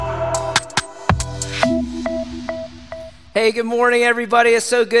Hey, good morning, everybody. It's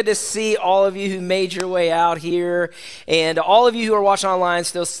so good to see all of you who made your way out here. And all of you who are watching online,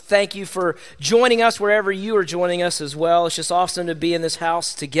 still thank you for joining us wherever you are joining us as well. It's just awesome to be in this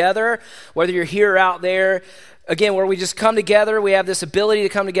house together, whether you're here or out there. Again, where we just come together, we have this ability to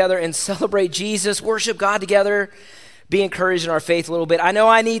come together and celebrate Jesus, worship God together, be encouraged in our faith a little bit. I know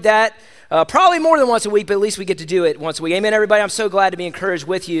I need that. Probably more than once a week, but at least we get to do it once a week. Amen, everybody. I'm so glad to be encouraged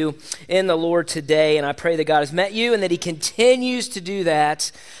with you in the Lord today, and I pray that God has met you and that he continues to do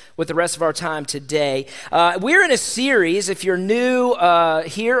that with the rest of our time today. We're in a series. If you're new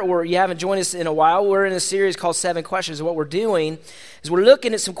here or you haven't joined us in a while, we're in a series called 7 Questions, and what we're doing is we're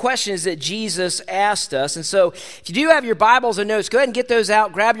looking at some questions that Jesus asked us. And so if you do have your Bibles and notes, go ahead and get those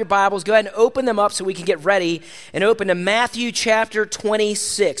out. Grab your Bibles. Go ahead and open them up so we can get ready and open to Matthew chapter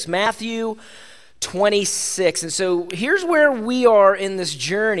 26. Matthew 26. And so here's where we are in this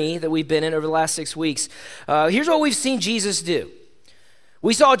journey that we've been in over the last 6 weeks. Here's what we've seen Jesus do.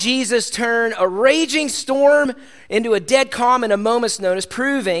 We saw Jesus turn a raging storm into a dead calm in a moment's notice,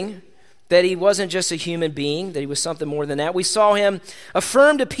 proving that he wasn't just a human being, that he was something more than that. We saw him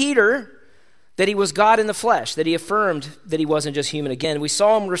affirm to Peter that he was God in the flesh, that he affirmed that he wasn't just human again. We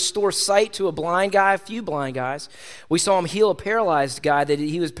saw him restore sight to a blind guy, a few blind guys. We saw him heal a paralyzed guy, that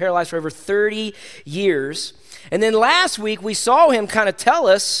he was paralyzed for over 30 years. And then last week, we saw him kind of tell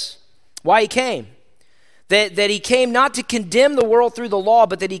us why he came. That he came not to condemn the world through the law,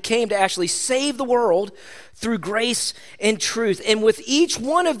 but that he came to actually save the world through grace and truth. And with each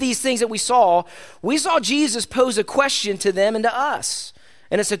one of these things that we saw Jesus pose a question to them and to us.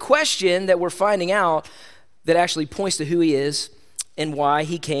 And it's a question that we're finding out that actually points to who he is and why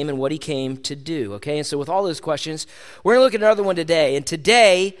he came and what he came to do, okay? And so with all those questions, we're going to look at another one today. And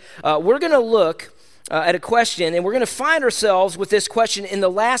today, we're going to look at a question, and we're going to find ourselves with this question in the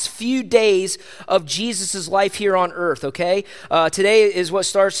last few days of Jesus' life here on earth, okay? Today is what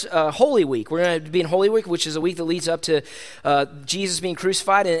starts Holy Week. We're going to be in Holy Week, which is a week that leads up to Jesus being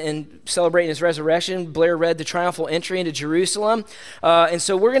crucified and celebrating his resurrection. Blair read the triumphal entry into Jerusalem. And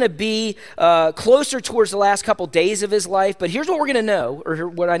so we're going to be closer towards the last couple days of his life, but here's what we're going to know, or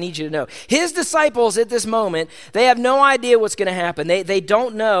what I need you to know. His disciples at this moment, they have no idea what's going to happen. They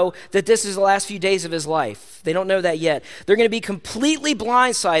don't know that this is the last few days of his life. They don't know that yet. They're going to be completely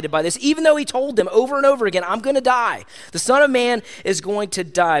blindsided by this, even though he told them over and over again, I'm going to die. The Son of Man is going to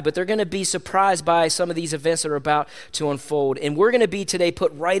die, but they're going to be surprised by some of these events that are about to unfold. And we're going to be today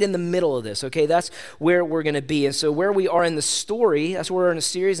put right in the middle of this, okay? That's where we're going to be. And so where we are in the story, that's where we're in a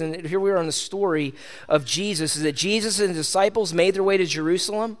series, and here we are in the story of Jesus, is that Jesus and his disciples made their way to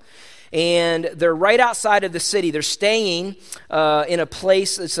Jerusalem. And they're right outside of the city. They're staying in a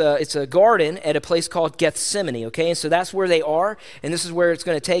place, it's a garden at a place called Gethsemane, okay? And so that's where they are, and this is where it's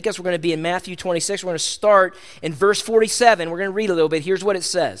going to take us. We're going to be in Matthew 26. We're going to start in verse 47. We're going to read a little bit. Here's what it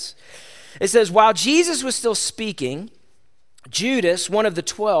says. It says, while Jesus was still speaking, Judas, one of the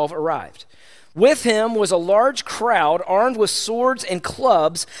 12, arrived. With him was a large crowd armed with swords and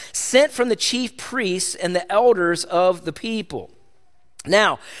clubs sent from the chief priests and the elders of the people.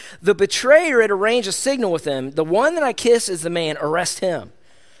 Now, the betrayer had arranged a signal with them. The one that I kiss is the man. Arrest him.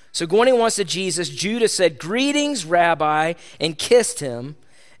 So going at once to Jesus, Judas said, greetings, Rabbi, and kissed him.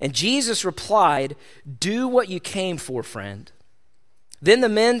 And Jesus replied, do what you came for, friend. Then the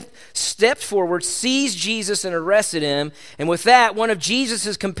men stepped forward, seized Jesus, and arrested him. And with that, one of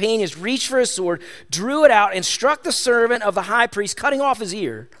Jesus' companions reached for his sword, drew it out, and struck the servant of the high priest, cutting off his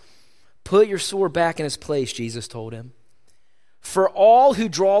ear. Put your sword back in its place, Jesus told him. For all who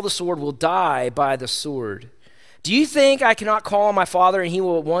draw the sword will die by the sword. Do you think I cannot call on my Father and he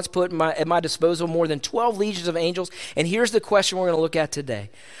will at once put at my disposal more than 12 legions of angels? And here's the question we're going to look at today.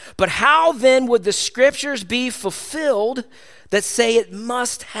 But how then would the scriptures be fulfilled that say it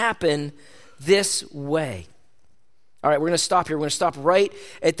must happen this way? All right, we're going to stop here. We're going to stop right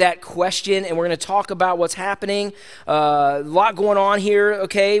at that question, and we're going to talk about what's happening. A lot going on here,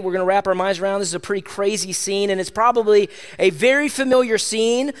 okay? We're going to wrap our minds around. This is a pretty crazy scene, and it's probably a very familiar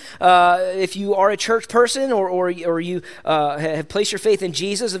scene if you are a church person or you have placed your faith in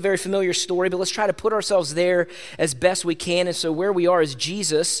Jesus, a very familiar story, but let's try to put ourselves there as best we can. And so where we are is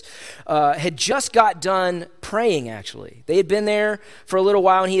Jesus had just got done praying, actually. They had been there for a little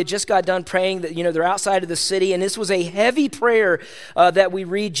while, and he had just got done praying. That, they're outside of the city, and this was a heavy prayer that we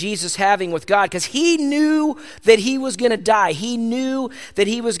read Jesus having with God, because he knew that he was going to die. He knew that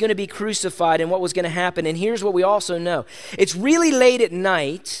he was going to be crucified and what was going to happen. And here's what we also know. It's really late at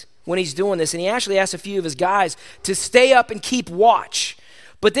night when he's doing this, and he actually asked a few of his guys to stay up and keep watch.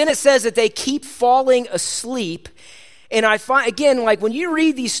 But then it says that they keep falling asleep, And I find, again, like when you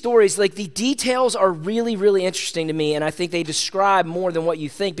read these stories, like the details are really, really interesting to me. And I think they describe more than what you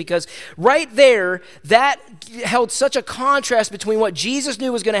think, because right there, that held such a contrast between what Jesus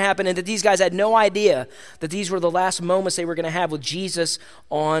knew was going to happen and that these guys had no idea that these were the last moments they were going to have with Jesus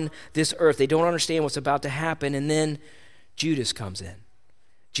on this earth. They don't understand what's about to happen. And then Judas comes in.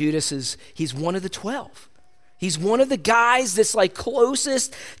 He's one of the 12. He's one of the guys that's like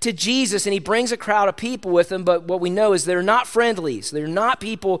closest to Jesus, and he brings a crowd of people with him, but what we know is they're not friendlies. They're not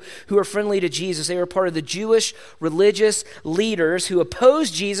people who are friendly to Jesus. They were part of the Jewish religious leaders who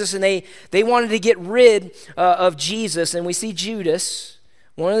opposed Jesus, and they wanted to get rid of Jesus. And we see Judas,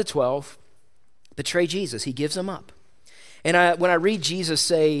 one of the 12, betray Jesus. He gives him up. And when I read Jesus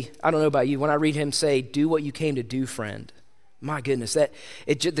say, I don't know about you, when I read him say, "Do what you came to do, friend," my goodness,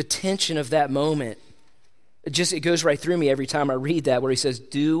 the tension of that moment, it goes right through me every time I read that, where he says,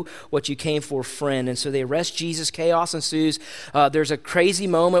 "Do what you came for, friend." And so they arrest Jesus. Chaos ensues. There's a crazy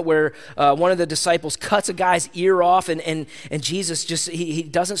moment where one of the disciples cuts a guy's ear off, and Jesus he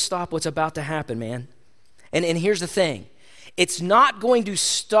doesn't stop what's about to happen, man. And here's the thing. It's not going to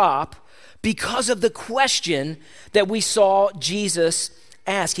stop because of the question that we saw Jesus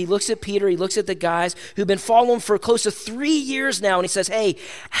ask. He looks at Peter, he looks at the guys who've been following for close to 3 years now, and he says, "Hey,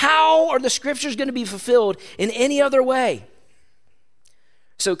 how are the scriptures going to be fulfilled in any other way?"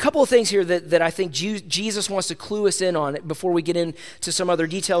 So a couple of things here that I think Jesus wants to clue us in on before we get into some other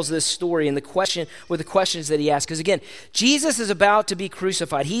details of this story and the questions that he asks. Because again, Jesus is about to be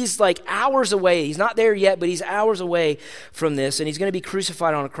crucified. He's like hours away. He's not there yet, but he's hours away from this, and he's going to be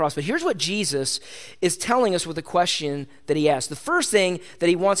crucified on a cross. But here's what Jesus is telling us with the question that he asked. The first thing that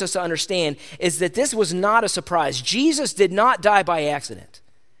he wants us to understand is that this was not a surprise. Jesus did not die by accident.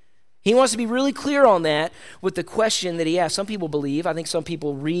 He wants to be really clear on that with the question that he asked. Some people believe, I think some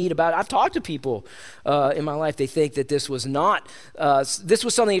people read about it. I've talked to people in my life, they think that this was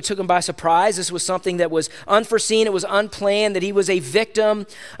something that took him by surprise. This was something that was unforeseen, it was unplanned, that he was a victim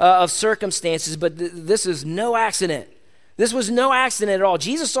of circumstances, but this is no accident. This was no accident at all.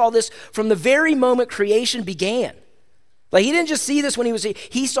 Jesus saw this from the very moment creation began. Like he didn't just see this when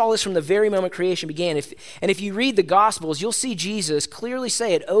he saw this from the very moment creation began. If you read the Gospels, you'll see Jesus clearly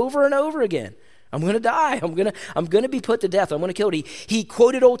say it over and over again. I'm going to die. I'm going to be put to death. I'm going to kill it. He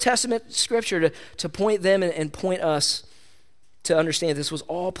quoted Old Testament scripture to point them and point us to understand this was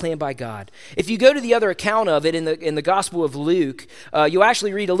all planned by God. If you go to the other account of it in the Gospel of Luke, you'll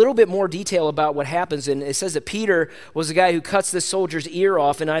actually read a little bit more detail about what happens. And it says that Peter was the guy who cuts this soldier's ear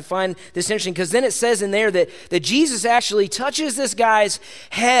off. And I find this interesting because then it says in there that Jesus actually touches this guy's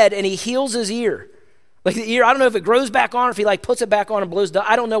head and he heals his ear. Like the ear, I don't know if it grows back on or if he like puts it back on and blows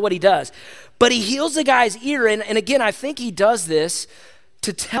I don't know what he does. But he heals the guy's ear. And again, I think he does this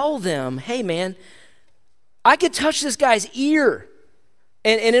to tell them, hey man, I could touch this guy's ear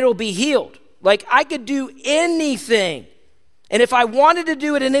and it'll be healed. Like I could do anything. And if I wanted to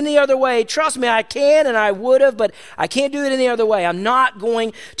do it in any other way, trust me, I can and I would have, but I can't do it any other way. I'm not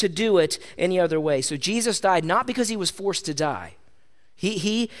going to do it any other way. So Jesus died not because he was forced to die.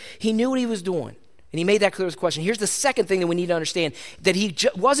 He knew what he was doing. And he made that clear as a question. Here's the second thing that we need to understand, that he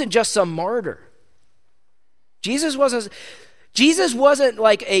wasn't just some martyr. Jesus wasn't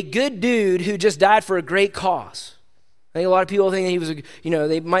like a good dude who just died for a great cause. I think a lot of people think that he was,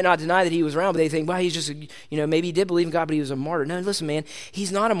 they might not deny that he was around, but they think, well, he's just, maybe he did believe in God, but he was a martyr. No, listen, man,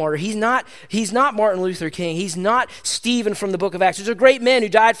 he's not a martyr. He's not Martin Luther King. He's not Stephen from the book of Acts. Those are great men who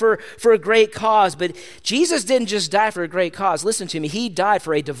died for a great cause, but Jesus didn't just die for a great cause. Listen to me, he died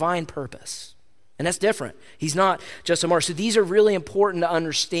for a divine purpose. And that's different. He's not just a martyr. So these are really important to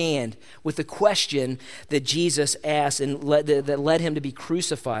understand with the question that Jesus asked and that led him to be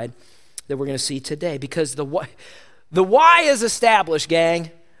crucified that we're going to see today. Because the why is established, gang.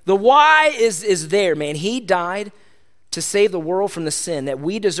 The why is there, man. He died to save the world from the sin, that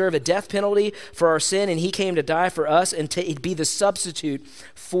we deserve a death penalty for our sin, and he came to die for us and to be the substitute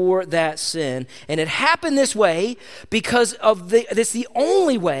for that sin. And it happened this way because it's the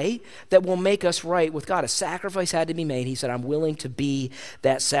only way that will make us right with God. A sacrifice had to be made. He said, I'm willing to be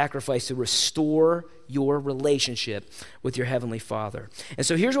that sacrifice to restore your relationship with your Heavenly Father. And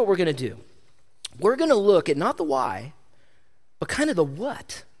so here's what we're going to do. We're going to look at not the why, but kind of the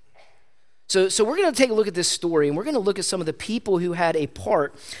what. So we're going to take a look at this story, and we're going to look at some of the people who had a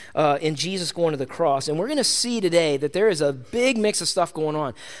part in Jesus going to the cross. And we're going to see today that there is a big mix of stuff going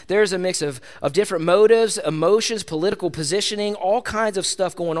on. There's a mix of different motives, emotions, political positioning, all kinds of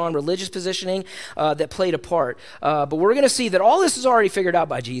stuff going on, religious positioning that played a part. But we're going to see that all this is already figured out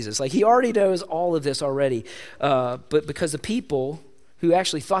by Jesus. Like he already knows all of this already. But because the people who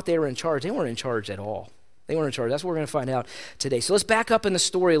actually thought they were in charge, they weren't in charge at all. They weren't in charge. That's what we're going to find out today. So let's back up in the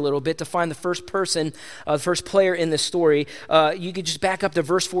story a little bit to find the first person, the first player in this story. You could just back up to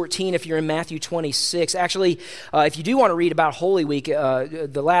verse 14 if you're in Matthew 26. Actually, if you do want to read about Holy Week,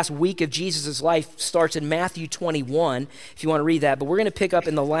 the last week of Jesus' life starts in Matthew 21, if you want to read that. But we're going to pick up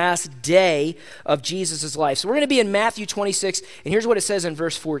in the last day of Jesus' life. So we're going to be in Matthew 26, and here's what it says in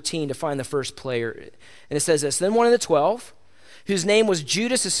verse 14 to find the first player. And it says this, "Then one of the 12, whose name was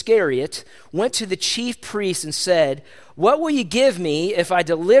Judas Iscariot, went to the chief priests and said, 'What will you give me if I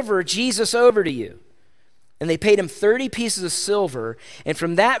deliver Jesus over to you?' And they paid him 30 pieces of silver, and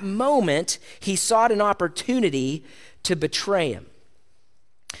from that moment, he sought an opportunity to betray him."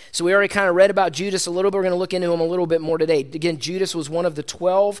 So we already kind of read about Judas a little bit. We're going to look into him a little bit more today. Again, Judas was one of the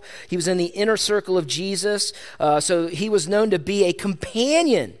 12. He was in the inner circle of Jesus, so he was known to be a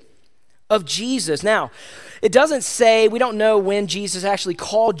companion of Jesus. Now, it doesn't say, we don't know when Jesus actually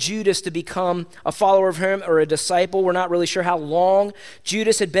called Judas to become a follower of him or a disciple. We're not really sure how long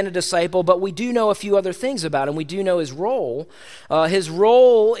Judas had been a disciple, but we do know a few other things about him. We do know his role. His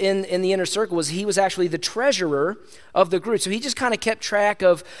role in the inner circle was he was actually the treasurer of the group. So he just kind of kept track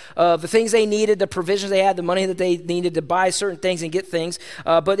of the things they needed, the provisions they had, the money that they needed to buy certain things and get things.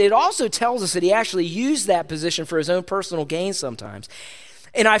 But it also tells us that he actually used that position for his own personal gain sometimes.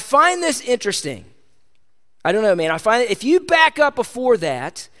 And I find this interesting. I don't know, man. I find that if you back up before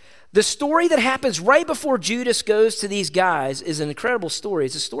that, the story that happens right before Judas goes to these guys is an incredible story.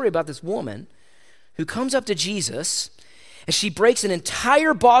 It's a story about this woman who comes up to Jesus and she breaks an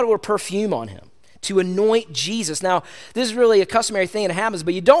entire bottle of perfume on him to anoint Jesus. Now, this is really a customary thing that happens,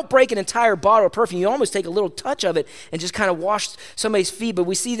 but you don't break an entire bottle of perfume. You almost take a little touch of it and just kind of wash somebody's feet. But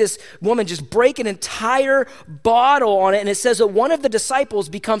we see this woman just break an entire bottle on it, and it says that one of the disciples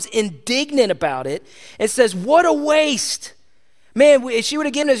becomes indignant about it and says, "What a waste. Man, if she would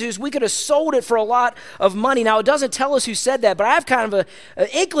have given us this, we could have sold it for a lot of money." Now, it doesn't tell us who said that, but I have kind of an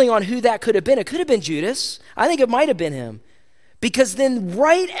inkling on who that could have been. It could have been Judas. I think it might have been him. Because then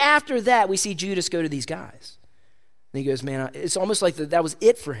right after that, we see Judas go to these guys. And he goes, man, it's almost like that was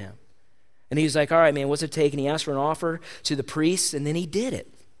it for him. And he was like, all right, man, what's it take? And he asked for an offer to the priests, and then he did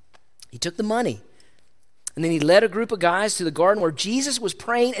it. He took the money. And then he led a group of guys to the garden where Jesus was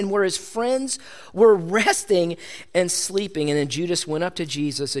praying and where his friends were resting and sleeping. And then Judas went up to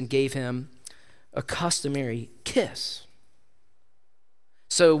Jesus and gave him a customary kiss.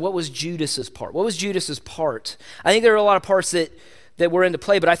 So what was Judas's part? What was Judas's part? I think there are a lot of parts that were into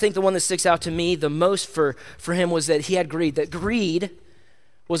play, but I think the one that sticks out to me the most for him was that he had greed. That greed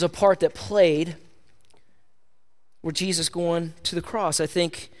was a part that played with Jesus going to the cross. I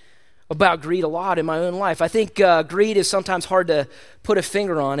think about greed a lot in my own life. I think greed is sometimes hard to put a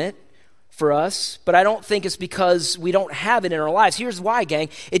finger on it for us, but I don't think it's because we don't have it in our lives. Here's why, gang.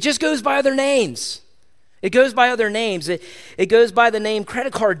 It just goes by other names. It goes by other names. It goes by the name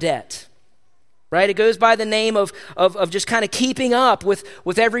credit card debt, right? It goes by the name of just kind of keeping up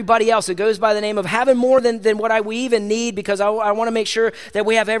with everybody else. It goes by the name of having more than what we even need because I want to make sure that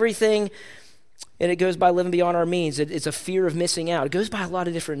we have everything. And it goes by living beyond our means. It's a fear of missing out. It goes by a lot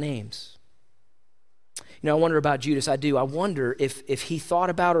of different names. You know, I wonder about Judas. I do. I wonder if he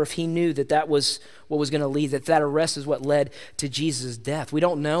thought about or if he knew that was what was going to lead, that arrest is what led to Jesus' death. We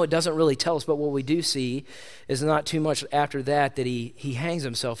don't know. It doesn't really tell us, but what we do see is not too much after that he hangs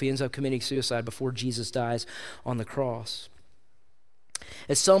himself. He ends up committing suicide before Jesus dies on the cross.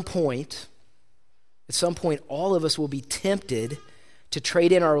 At some point, all of us will be tempted to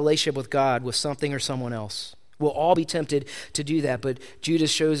trade in our relationship with God with something or someone else. We'll all be tempted to do that, but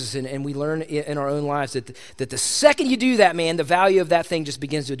Judas shows us, and we learn in our own lives that the second you do that, man, the value of that thing just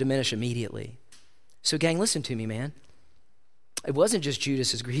begins to diminish immediately. So gang, listen to me, man. It wasn't just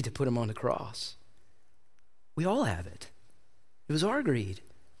Judas's greed to put him on the cross. We all have it. It was our greed.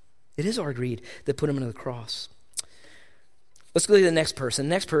 It is our greed that put him on the cross. Let's go to the next person.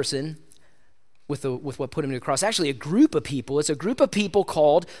 Next person with what put him to the cross. Actually, a group of people. It's a group of people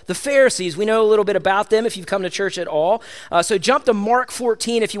called the Pharisees. We know a little bit about them if you've come to church at all. So jump to Mark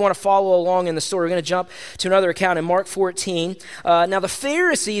 14 if you want to follow along in the story. We're going to jump to another account in Mark 14. Now, the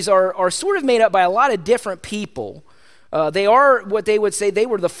Pharisees are sort of made up by a lot of different people. They are what they would say they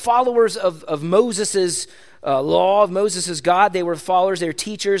were the followers of Moses's law of Moses as God. They were followers, they were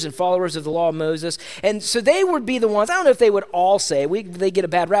teachers and followers of the law of Moses. And so they would be the ones, I don't know if they would all say, they get a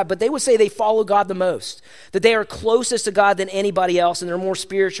bad rap, but they would say they follow God the most, that they are closest to God than anybody else, and they're more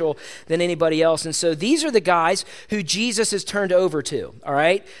spiritual than anybody else. And so these are the guys who Jesus has turned over to, all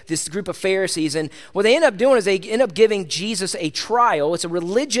right, this group of Pharisees. And what they end up doing is they end up giving Jesus a trial. It's a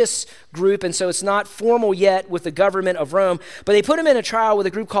religious group, and so it's not formal yet with the government of Rome, but they put him in a trial with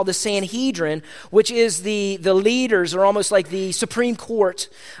a group called the Sanhedrin, which is the leaders, or almost like the Supreme Court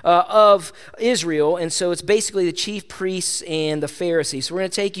of Israel. And so it's basically the chief priests and the Pharisees. So we're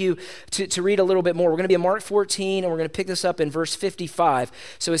going to take you to read a little bit more. We're going to be in Mark 14, and we're going to pick this up in verse 55.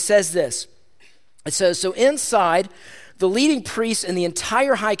 So it says this. It says, so inside, the leading priests and the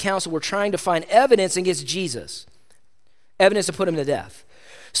entire high council were trying to find evidence against Jesus, evidence to put him to death.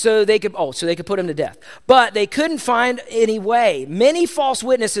 So they could put him to death. But they couldn't find any way. Many false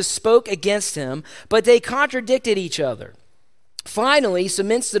witnesses spoke against him, but they contradicted each other. Finally, some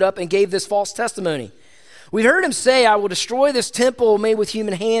men stood up and gave this false testimony. We heard him say, I will destroy this temple made with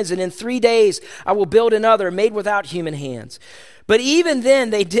human hands, and in 3 days I will build another made without human hands. But even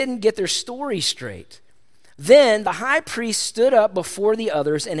then, they didn't get their story straight. Then the high priest stood up before the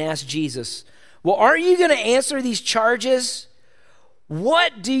others and asked Jesus, well, aren't you going to answer these charges?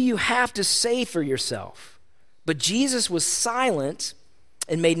 What do you have to say for yourself? But Jesus was silent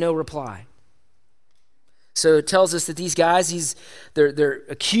and made no reply. So it tells us that these guys, they're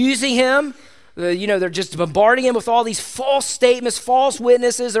accusing him. They're just bombarding him with all these false statements, false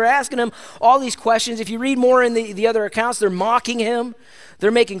witnesses. They're asking him all these questions. If you read more in the other accounts, they're mocking him.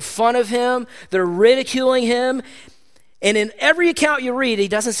 They're making fun of him. They're ridiculing him. And in every account you read, he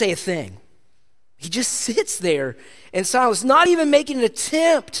doesn't say a thing. He just sits there in silence, not even making an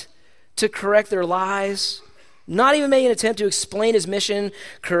attempt to correct their lies, not even making an attempt to explain his mission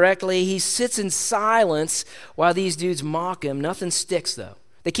correctly. He sits in silence while these dudes mock him. Nothing sticks, though.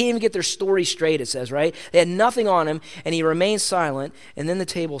 They can't even get their story straight, it says, right? They had nothing on him, and he remained silent, and then the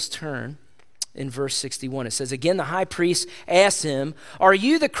tables turn. In verse 61, it says, again, the high priest asked him, are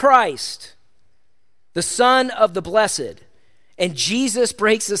you the Christ, the Son of the Blessed? And Jesus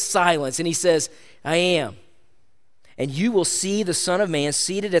breaks the silence, and he says, I am. And you will see the Son of Man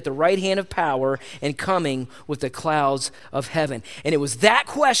seated at the right hand of power and coming with the clouds of heaven. And it was that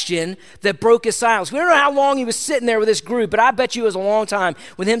question that broke his silence. We don't know how long he was sitting there with this group, but I bet you it was a long time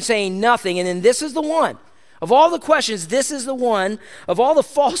with him saying nothing. And then this is the one. Of all the questions, this is the one. Of all the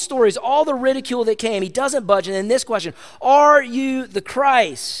false stories, all the ridicule that came, he doesn't budge. And then this question, are you the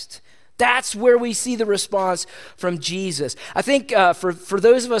Christ? That's where we see the response from Jesus. I think for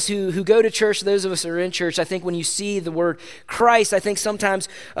those of us who go to church, those of us who are in church, I think when you see the word Christ, I think sometimes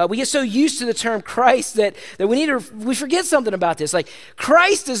we get so used to the term Christ that we forget something about this. Like,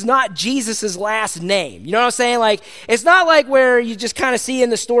 Christ is not Jesus's last name. You know what I'm saying? Like, it's not like where you just kind of see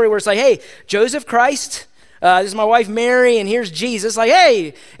in the story where it's like, hey, Joseph Christ, this is my wife Mary, and here's Jesus. Like,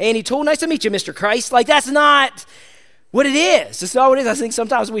 hey, Andy Toole, nice to meet you, Mr. Christ. Like, that's not what it is. It's not what it is. I think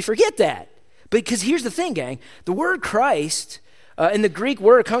sometimes we forget that. Because here's the thing, gang. The word Christ, in the Greek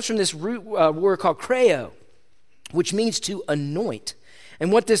word, comes from this root word called kreo, which means to anoint.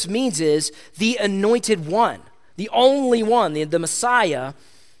 And what this means is the anointed one, the only one, the Messiah.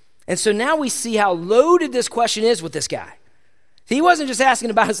 And so now we see how loaded this question is with this guy. He wasn't just asking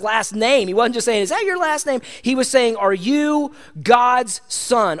about his last name. He wasn't just saying, is that your last name? He was saying, are you God's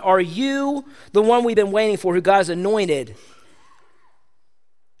son? Are you the one we've been waiting for, who God has anointed?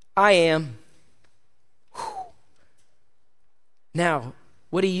 I am. Whew. Now,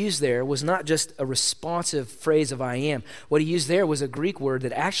 what he used there was not just a responsive phrase of I am. What he used there was a Greek word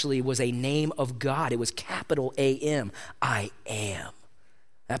that actually was a name of God. It was capital A-M. I am.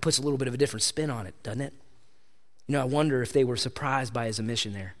 That puts a little bit of a different spin on it, doesn't it? I wonder if they were surprised by his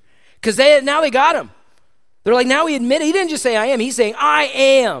admission there. Because now they got him. They're like, now he admitted. He didn't just say I am. He's saying, I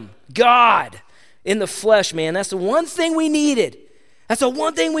am God in the flesh, man. That's the one thing we needed. That's the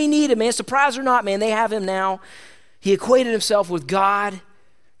one thing we needed, man. Surprise or not, man, they have him now. He equated himself with God.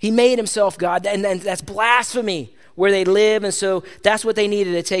 He made himself God. And that's blasphemy where they live. And so that's what they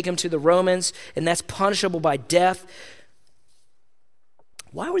needed to take him to the Romans. And that's punishable by death.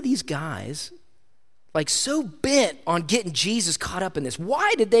 Why were these guys like so bent on getting Jesus caught up in this?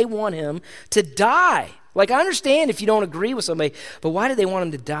 Why did they want him to die? Like, I understand if you don't agree with somebody, but why did they want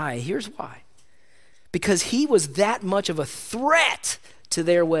him to die? Here's why. Because he was that much of a threat to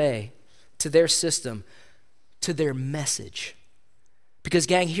their way, to their system, to their message. Because,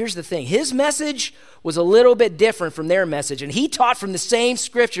 gang, here's the thing. His message was a little bit different from their message, and he taught from the same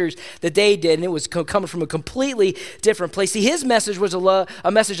scriptures that they did, and it was coming from a completely different place. See, his message was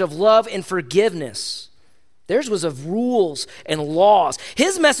a message of love and forgiveness. Theirs was of rules and laws.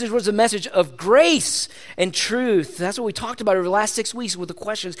 His message was a message of grace and truth. That's what we talked about over the last 6 weeks with the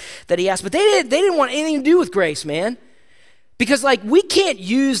questions that he asked. But they didn't want anything to do with grace, man. Because we can't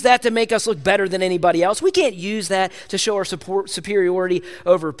use that to make us look better than anybody else. We can't use that to show our superiority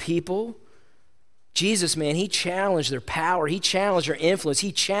over people. Jesus, man, he challenged their power. He challenged their influence.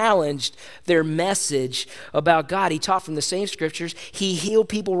 He challenged their message about God. He taught from the same scriptures. He healed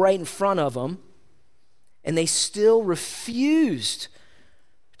people right in front of them. And they still refused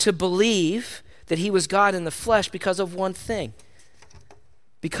to believe that he was God in the flesh because of one thing.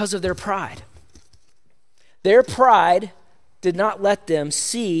 Because of their pride. Their pride did not let them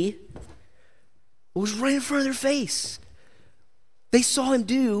see what was right in front of their face. They saw him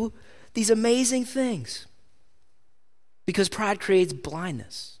do these amazing things. Because pride creates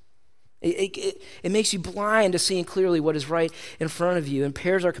blindness. It makes you blind to seeing clearly what is right in front of you,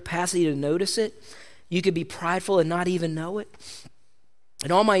 impairs our capacity to notice it. You could be prideful and not even know it.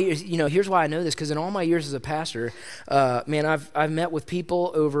 In all my years, here's why I know this, because in all my years as a pastor, man, I've met with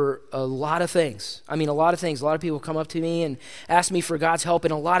people over a lot of things. I mean, a lot of things. A lot of people come up to me and ask me for God's help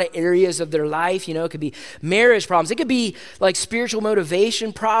in a lot of areas of their life. It could be marriage problems. It could be like spiritual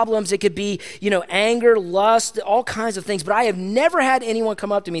motivation problems. It could be, anger, lust, all kinds of things. But I have never had anyone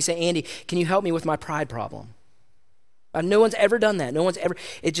come up to me and say, Andy, can you help me with my pride problem? No one's ever done that.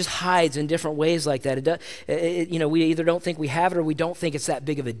 It just hides in different ways like that. We either don't think we have it or we don't think it's that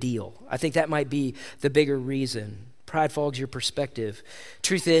big of a deal. I think that might be the bigger reason. Pride fogs your perspective.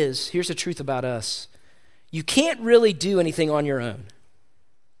 Truth is, here's the truth about us. You can't really do anything on your own,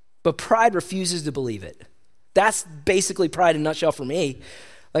 but pride refuses to believe it. That's basically pride in a nutshell for me.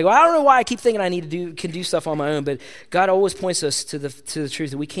 I don't know why I keep thinking I can do stuff on my own, but God always points us to the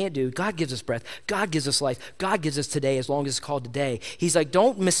truth that we can't do. God gives us breath. God gives us life. God gives us today as long as it's called today. He's like,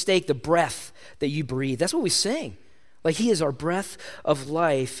 don't mistake the breath that you breathe. That's what we sing. He is our breath of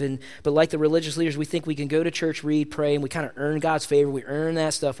life. But like the religious leaders, we think we can go to church, read, pray, and we kind of earn God's favor. We earn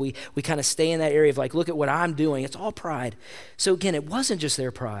that stuff. We kind of stay in that area of look at what I'm doing. It's all pride. So again, it wasn't just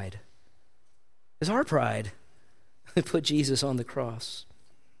their pride. It's our pride that put Jesus on the cross.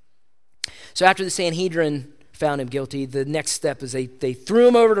 So after the Sanhedrin found him guilty, the next step is they threw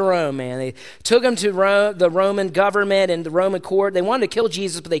him over to Rome, man. They took him to the Roman government and the Roman court. They wanted to kill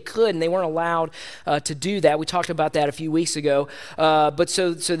Jesus, but they couldn't. They weren't allowed to do that. We talked about that a few weeks ago. But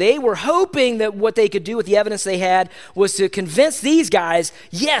so they were hoping that what they could do with the evidence they had was to convince these guys,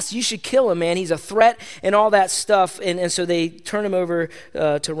 yes, you should kill him, man. He's a threat and all that stuff. And so they turned him over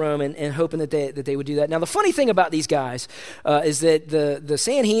to Rome and hoping that they would do that. Now, the funny thing about these guys is that the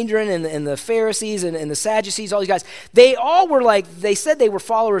Sanhedrin and the Pharisees and the Sadducees, all these guys, they all were they said they were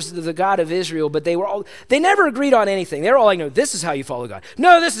followers of the God of Israel, but they never agreed on anything. They were all like, no, this is how you follow God.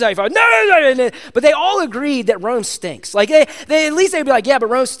 No, this is how you follow. No. But they all agreed that Rome stinks. They at least they'd be like, yeah, but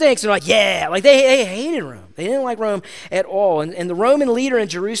Rome stinks. And they're like, yeah. They hated Rome. They didn't like Rome at all. And the Roman leader in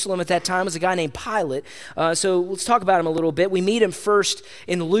Jerusalem at that time was a guy named Pilate. So let's talk about him a little bit. We meet him first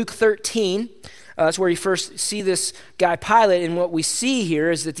in Luke 13. That's where you first see this guy Pilate, and what we see here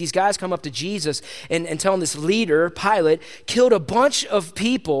is that these guys come up to Jesus and tell him this leader, Pilate, killed a bunch of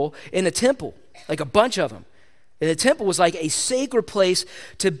people in the temple, a bunch of them. And the temple was like a sacred place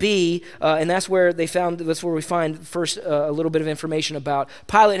to be, and that's where we find first a little bit of information about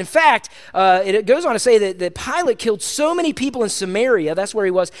Pilate. In fact, it goes on to say that Pilate killed so many people in Samaria, that's where he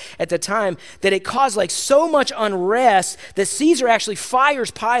was at the time, that it caused so much unrest that Caesar actually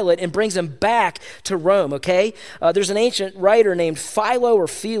fires Pilate and brings him back to Rome, okay? There's an ancient writer named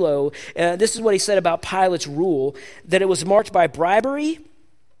Philo. This is what he said about Pilate's rule, that it was marked by bribery,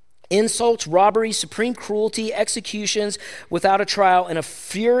 insults, robbery, supreme cruelty, executions without a trial, and a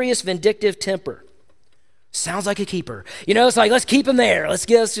furious, vindictive temper. Sounds like a keeper. It's let's keep him there. Let's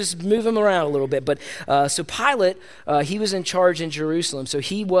just move him around a little bit. But so Pilate, he was in charge in Jerusalem. So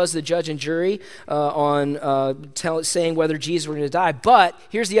he was the judge and jury on saying whether Jesus were going to die. But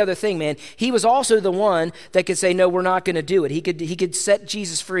here's the other thing, man. He was also the one that could say, no, we're not going to do it. He could set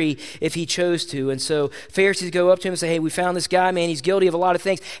Jesus free if he chose to. And so Pharisees go up to him and say, hey, we found this guy, man. He's guilty of a lot of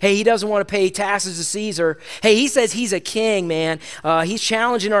things. Hey, he doesn't want to pay taxes to Caesar. Hey, he says he's a king, man. He's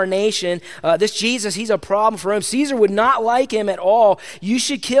challenging our nation. This Jesus, he's a problem for him. Caesar would not like him at all. You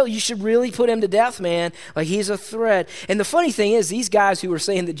should really put him to death, man. He's a threat. And the funny thing is, these guys who were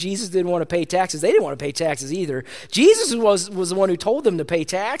saying that Jesus didn't want to pay taxes, they didn't want to pay taxes either. Jesus was the one who told them to pay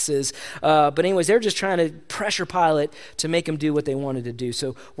taxes. But anyways, they're just trying to pressure Pilate to make him do what they wanted to do.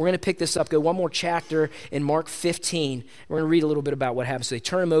 So we're going to pick this up, go one more chapter in Mark 15. We're going to read a little bit about what happened. So they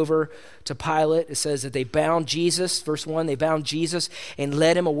turn him over to Pilate. It says that they bound Jesus, verse 1, they bound Jesus and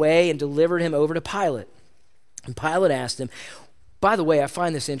led him away and delivered him over to Pilate. And Pilate asked him, by the way, I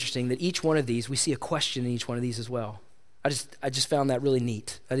find this interesting that each one of these, we see a question in each one of these as well. I just found that really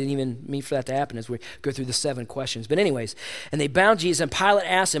neat. I didn't even mean for that to happen as we go through the 7 questions. But anyways, and they bound Jesus, and Pilate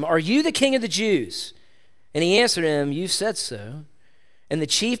asked him, "Are you the king of the Jews?" And he answered him, "You said so." And the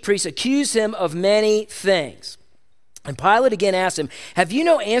chief priests accused him of many things. And Pilate again asked him, "Have you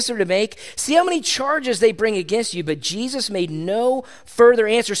no answer to make? See how many charges they bring against you." But Jesus made no further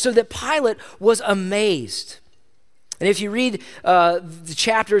answer, so that Pilate was amazed. And if you read the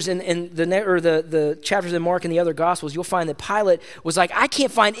chapters the chapters in Mark and the other Gospels, you'll find that Pilate was like, "I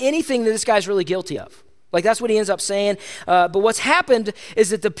can't find anything that this guy's really guilty of." Like, that's what he ends up saying. But what's happened is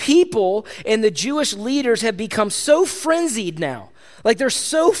that the people and the Jewish leaders have become so frenzied now. Like, they're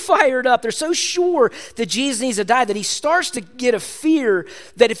so fired up, they're so sure that Jesus needs to die that he starts to get a fear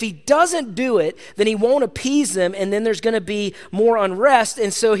that if he doesn't do it, then he won't appease them, and then there's going to be more unrest.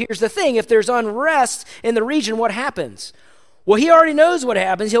 And so here's the thing, if there's unrest in the region, what happens? Well, he already knows what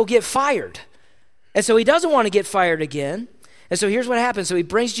happens. He'll get fired. And so he doesn't want to get fired again. And so here's what happens. So he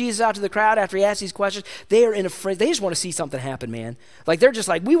brings Jesus out to the crowd after he asks these questions. They are in a frenzy. They just want to see something happen, man. Like, they're just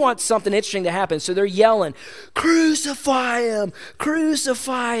like, we want something interesting to happen. So they're yelling, "Crucify him,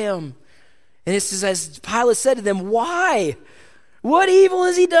 crucify him." And it says, as Pilate said to them, "Why? What evil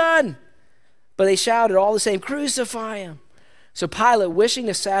has he done?" But they shouted all the same, "Crucify him." So Pilate, wishing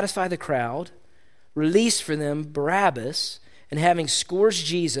to satisfy the crowd, released for them Barabbas, and having scourged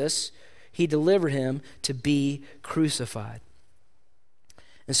Jesus, he delivered him to be crucified.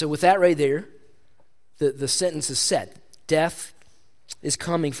 And so with that right there, the sentence is set. Death is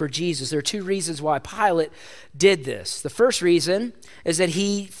coming for Jesus. There are 2 reasons why Pilate did this. The first reason is that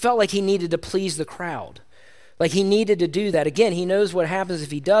he felt like he needed to please the crowd. Like, he needed to do that. Again, he knows what happens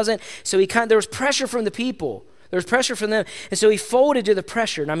if he doesn't. So there was pressure from the people. There was pressure from them. And so he folded to the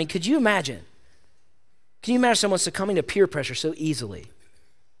pressure. And I mean, could you imagine? Can you imagine someone succumbing to peer pressure so easily?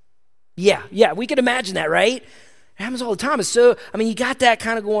 Yeah, we could imagine that, right? It happens all the time. You got that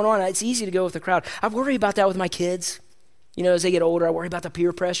kind of going on. It's easy to go with the crowd. I worry about that with my kids. You know, as they get older, I worry about the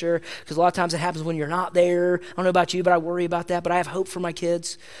peer pressure because a lot of times it happens when you're not there. I don't know about you, but I worry about that. But I have hope for my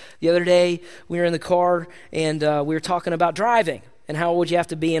kids. The other day, we were in the car and we were talking about driving and how old you have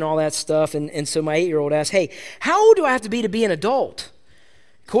to be and all that stuff. And so my 8-year-old asked, "Hey, how old do I have to be an adult?"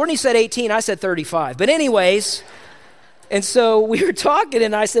 Courtney said 18. I said 35. But anyways... And so we were talking,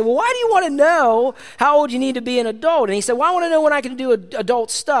 and I said, "Well, why do you want to know how old you need to be an adult?" And he said, "Well, I want to know when I can do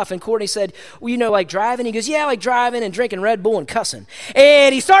adult stuff." And Courtney said, "Well, you know, like driving?" He goes, "Yeah, like driving and drinking Red Bull and cussing."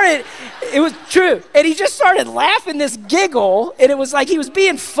 And it was true. And he just started laughing this giggle, and it was like he was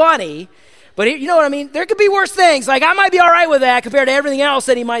being funny. But you know what I mean? There could be worse things. Like, I might be all right with that compared to everything else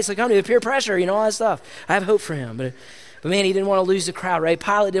that he might succumb to, peer pressure, you know, all that stuff. I have hope for him. But man, he didn't want to lose the crowd, right?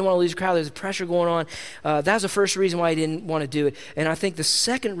 Pilate didn't want to lose the crowd. There's pressure going on. That was the first reason why he didn't want to do it. And I think the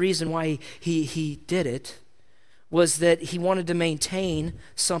second reason why he did it was that he wanted to maintain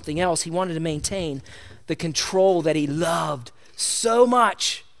something else. He wanted to maintain the control that he loved so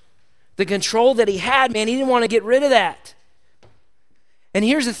much. The control that he had, man, he didn't want to get rid of that. And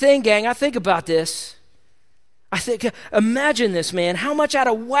here's the thing, gang. I think about this. Imagine this, man. How much out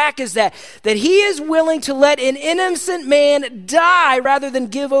of whack is that? That he is willing to let an innocent man die rather than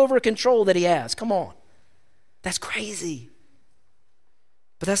give over control that he has. Come on. That's crazy.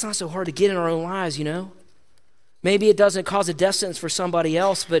 But that's not so hard to get in our own lives, you know? Maybe it doesn't cause a death sentence for somebody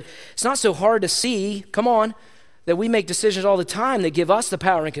else, but it's not so hard to see, come on, that we make decisions all the time that give us the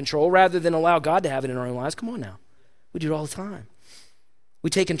power and control rather than allow God to have it in our own lives. Come on now. We do it all the time. We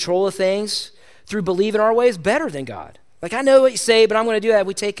take control of things through believing our way is better than God. Like, I know what you say, but I'm going to do that.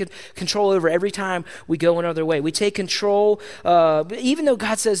 We take control over every time we go another way. We take control, even though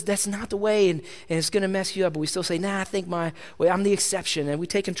God says that's not the way and it's going to mess you up, but we still say, "Nah, I think my way, I'm the exception," and we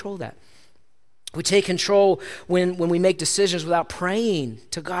take control of that. We take control when we make decisions without praying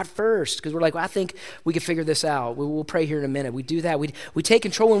to God first because we're like, "Well, I think we can figure this out. We'll pray here in a minute." We do that. We take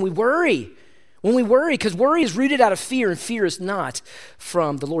control when we worry. When we worry, because worry is rooted out of fear, and fear is not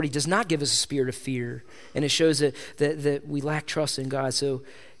from the Lord. He does not give us a spirit of fear, and it shows that we lack trust in God. So,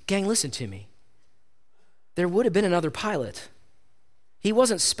 gang, listen to me. There would have been another Pilate. He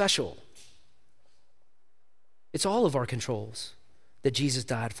wasn't special. It's all of our controls that Jesus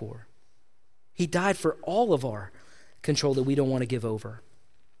died for. He died for all of our control that we don't want to give over.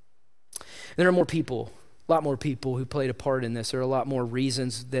 And there are more people. A lot more people who played a part in this. There are a lot more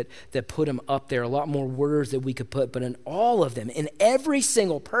reasons that put him up there, a lot more words that we could put, but in all of them, in every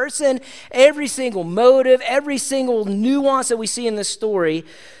single person, every single motive, every single nuance that we see in this story,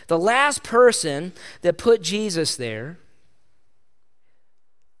 the last person that put Jesus there,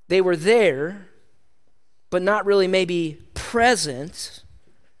 they were there but not really maybe present,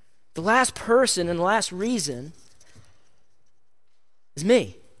 the last person and the last reason is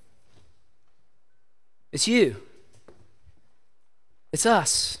me. It's you. It's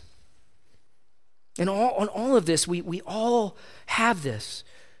us. And on all of this, we all have this.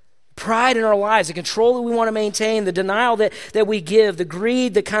 Pride in our lives, the control that we want to maintain, the denial that we give, the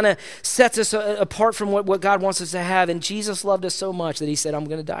greed that kind of sets us apart from what God wants us to have. And Jesus loved us so much that he said, I'm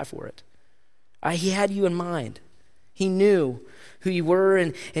going to die for it. He had you in mind. He knew who you were,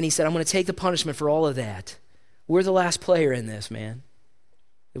 and he said, I'm going to take the punishment for all of that. We're the last player in this, man.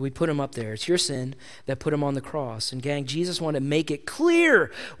 That we put him up there. It's your sin that put him on the cross. And gang, Jesus wanted to make it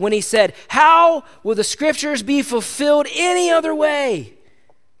clear when he said, how will the scriptures be fulfilled any other way?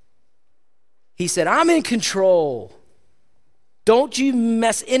 He said, I'm in control. Don't you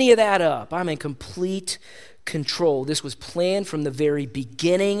mess any of that up. I'm in complete control. This was planned from the very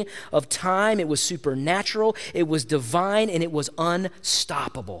beginning of time. It was supernatural, it was divine, and it was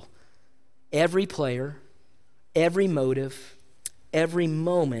unstoppable. Every player, every motive, every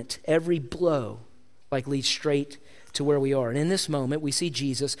moment, every blow, leads straight to where we are. And in this moment, we see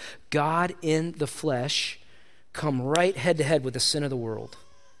Jesus, God in the flesh, come right head to head with the sin of the world,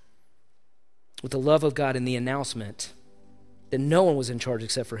 with the love of God and the announcement that no one was in charge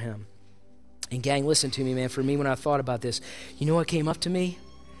except for him. And gang, listen to me, man. For me, when I thought about this, you know what came up to me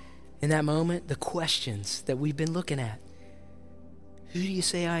in that moment? The questions that we've been looking at. Who do you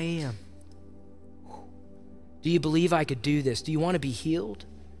say I am? Do you believe I could do this? Do you want to be healed?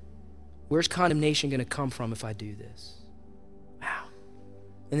 Where's condemnation going to come from if I do this? Wow.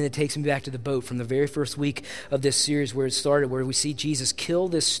 And then it takes me back to the boat from the very first week of this series where it started, where we see Jesus kill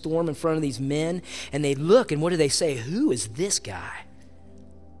this storm in front of these men, and they look, and what do they say? Who is this guy?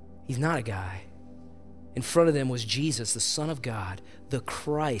 He's not a guy. In front of them was Jesus, the Son of God, the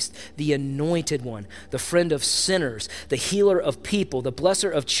Christ, the anointed one, the friend of sinners, the healer of people, the blesser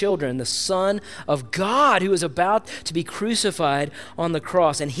of children, the Son of God who is about to be crucified on the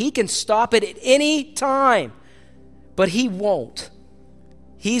cross. And he can stop it at any time, but he won't.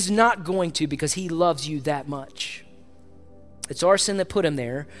 He's not going to, because he loves you that much. It's our sin that put him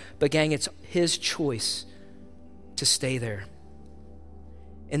there, but gang, it's his choice to stay there.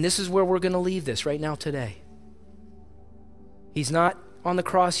 And this is where we're going to leave this right now today. He's not on the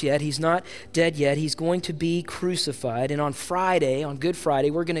cross yet. He's not dead yet. He's going to be crucified. And on Friday, on Good Friday,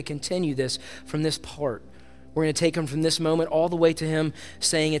 we're going to continue this from this part. We're going to take him from this moment all the way to him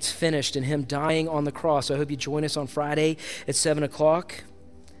saying it's finished and him dying on the cross. So I hope you join us on Friday at 7 o'clock.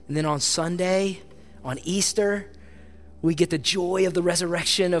 And then on Sunday, on Easter, we get the joy of the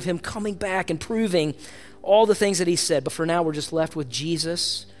resurrection, of him coming back and proving all the things that he said. But for now, we're just left with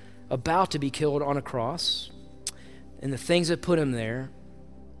Jesus about to be killed on a cross and the things that put him there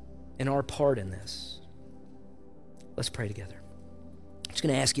and our part in this. Let's pray together. I'm just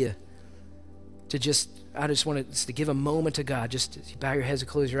going to ask you to I just want to give a moment to God. Just bow your heads and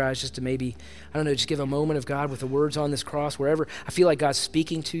close your eyes, just to maybe, just give a moment of God with the words on this cross, wherever. I feel like God's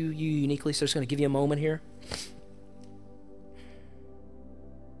speaking to you uniquely, so I'm just going to give you a moment here.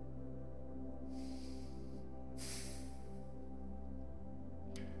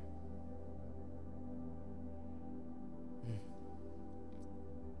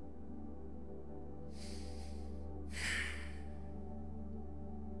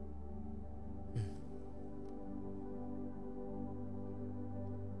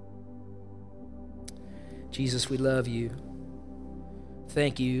 Jesus, we love you.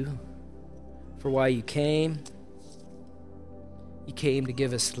 Thank you for why you came. You came to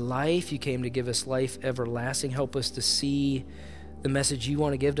give us life. You came to give us life everlasting. Help us to see the message you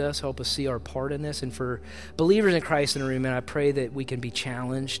want to give to us. Help us see our part in this. And for believers in Christ in the room, and I pray that we can be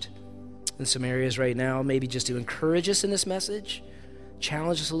challenged in some areas right now, maybe just to encourage us in this message,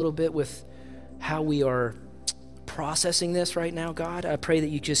 challenge us a little bit with how we are processing this right now, God. I pray that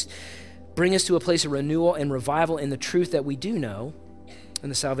you just bring us to a place of renewal and revival in the truth that we do know and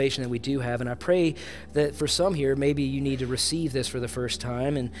the salvation that we do have. And I pray that for some here, maybe you need to receive this for the first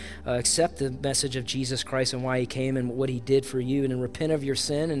time and accept the message of Jesus Christ and why he came and what he did for you, and then repent of your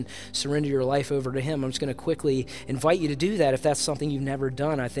sin and surrender your life over to him. I'm just going to quickly invite you to do that if that's something you've never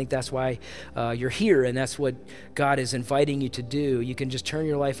done. I think that's why you're here, and that's what God is inviting you to do. You can just turn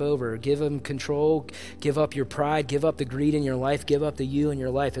your life over, give him control, give up your pride, give up the greed in your life, give up the you in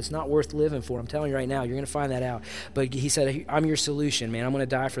your life. It's not worth living for. I'm telling you right now, you're going to find that out. But he said, I'm your solution, man. I'm going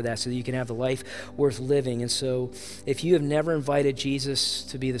to die for that so that you can have the life worth living. And so if you have never invited Jesus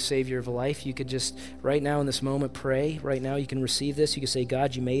to be the Savior of life, you could just right now in this moment pray. Right now you can receive this. You can say,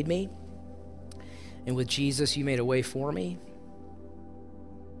 God, you made me. And with Jesus, you made a way for me.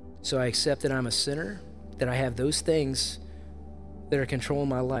 So I accept that I'm a sinner, that I have those things that are controlling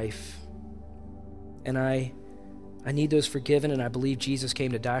my life. And I need those forgiven, and I believe Jesus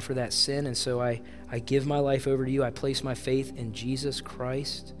came to die for that sin, and so I give my life over to you. I place my faith in Jesus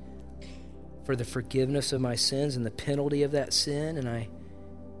Christ for the forgiveness of my sins and the penalty of that sin, and I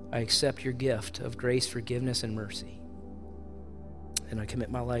accept your gift of grace, forgiveness, and mercy. And I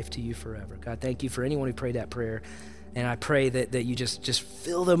commit my life to you forever. God, thank you for anyone who prayed that prayer. And I pray that you just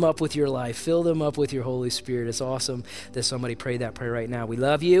fill them up with your life, fill them up with your Holy Spirit. It's awesome that somebody prayed that prayer right now. We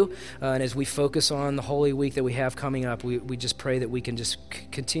love you. And as we focus on the Holy Week that we have coming up, we just pray that we can just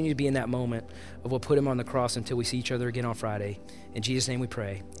continue to be in that moment of we'll put him on the cross until we see each other again on Friday. In Jesus' name we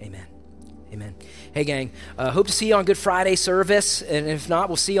pray. Amen. Amen. Hey, gang, hope to see you on Good Friday service, and if not,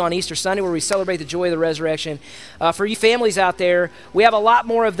 we'll see you on Easter Sunday where we celebrate the joy of the resurrection. For you families out there, we have a lot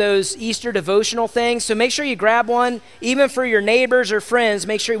more of those Easter devotional things, so make sure you grab one, even for your neighbors or friends.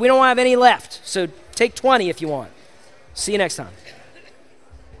 Make sure we don't have any left, so take 20 if you want. See you next time.